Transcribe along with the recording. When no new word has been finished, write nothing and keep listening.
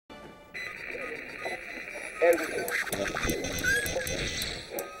Is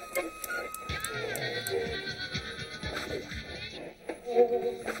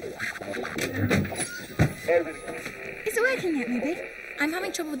it working yet, maybe? I'm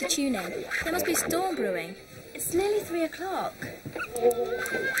having trouble with the tuning. There must be a storm brewing. It's nearly 3 o'clock.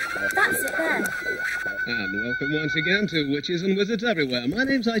 That's it then. And welcome once again to Witches and Wizards Everywhere. My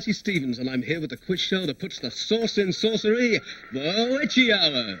name's Icy Stevens, and I'm here with the quiz show that puts the sauce in sorcery, the Witchy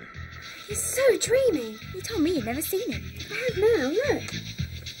Hour. He's so dreamy. You told me you'd never seen him. I have now,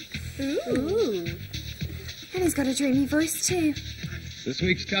 look. Ooh. And he's got a dreamy voice too. This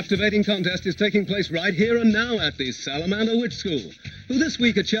week's captivating contest is taking place right here and now at the Salamander Witch School, who this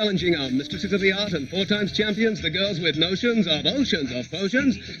week are challenging our mistresses of the art and 4-times champions, the girls with notions of oceans of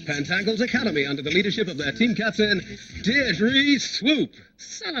potions, Pentangles Academy, under the leadership of their team captain, Deirdre Swoop.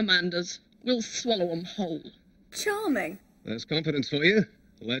 Salamanders. We'll swallow them whole. Charming. There's confidence for you.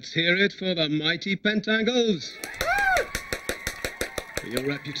 Let's hear it for the mighty Pentangles. Your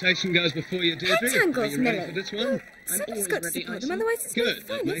reputation goes before you, Deirdre. Pentangles, Are you ready Miller. for this one? Somebody's got to support them, otherwise it's Good, not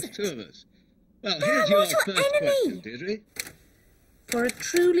that fun, makes is it? 2 of us. Well, here's your what's your first enemy? question, Deirdre. For a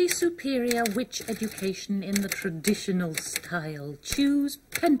truly superior witch education in the traditional style, choose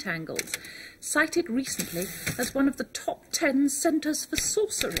Pentangles, cited recently as one of the top 10 centres for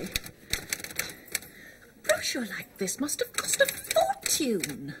sorcery. A brochure like this must have cost a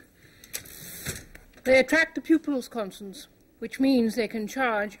fortune. They attract the pupils, Constance, which means they can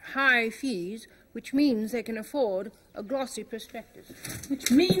charge high fees, which means they can afford a glossy prospectus. Which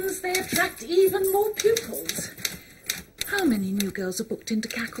means they attract even more pupils. How many new girls are booked into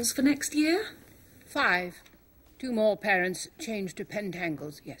Cackles for next year? 5. 2 more parents changed to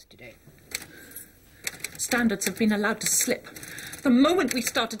Pentangles yesterday. Standards have been allowed to slip. The moment we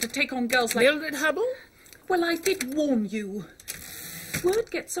started to take on girls like... Mildred Hubble? Well, I did warn you. Word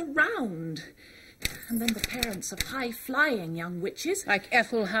gets around. And then the parents of high-flying young witches... Like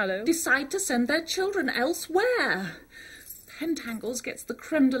Ethel Hallow? ...decide to send their children elsewhere. Pentangles gets the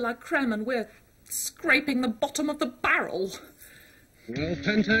creme de la creme and we're scraping the bottom of the barrel. Well,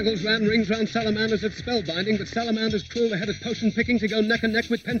 Pentangles ran rings round salamanders at spellbinding, but salamanders crawled ahead at potion picking to go neck and neck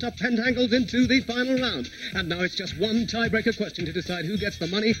with pent-up Pentangles into the final round. And now it's just one tiebreaker question to decide who gets the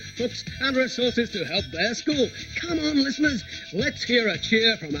money, books and resources to help their school. Come on, listeners, let's hear a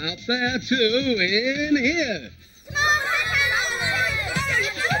cheer from out there to in here.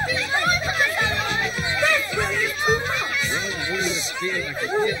 Feel like I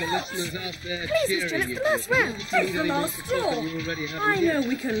hear the listeners out there Please, Mr. it's the last round. It's the last straw. I know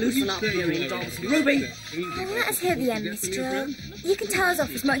we can loosen up here in Dobbs. Ruby! Let us hear the end, Mr. Earl. You can tell us off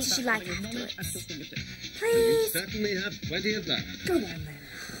as much as you like afterwards. You Please. certainly have plenty of that. Go on then.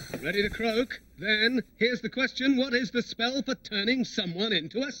 Ready to croak? Then, here's the question. What is the spell for turning someone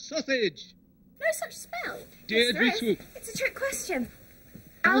into a sausage? No such spell. Deirdre Yes, there is. Swoop. It's a trick question.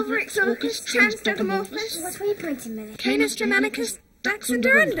 Alvarix Orcus, Transdogamorphus, What were you pointing, Millie? Canis Germanicus, Dax and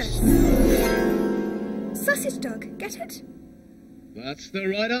Durandus. Sausage dog, get it? That's the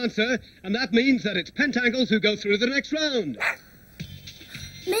right answer, and that means that it's Pentangles who go through the next round.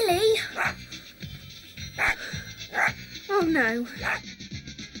 Millie! Oh no.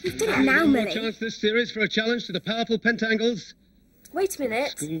 You've done it now, One more Millie. chance this series for a challenge to the powerful Pentangles. Wait a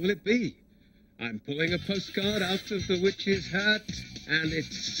minute. Who will it be? I'm pulling a postcard out of the witch's hat, and it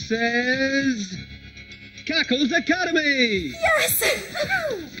says... Cackles Academy! Yes!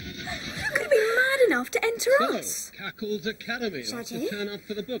 Who could be mad enough to enter us? Cackles Academy. That's Shaggy? a turn-up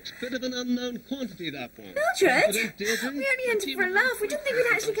for the books. Bit of an unknown quantity, that one. Mildred? Confident, Deirdre? We only entered for a laugh. We didn't think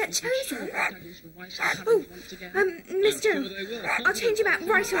we'd actually get chosen. Oh, I'm Mr. sure they will. I'll change you back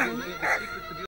right away.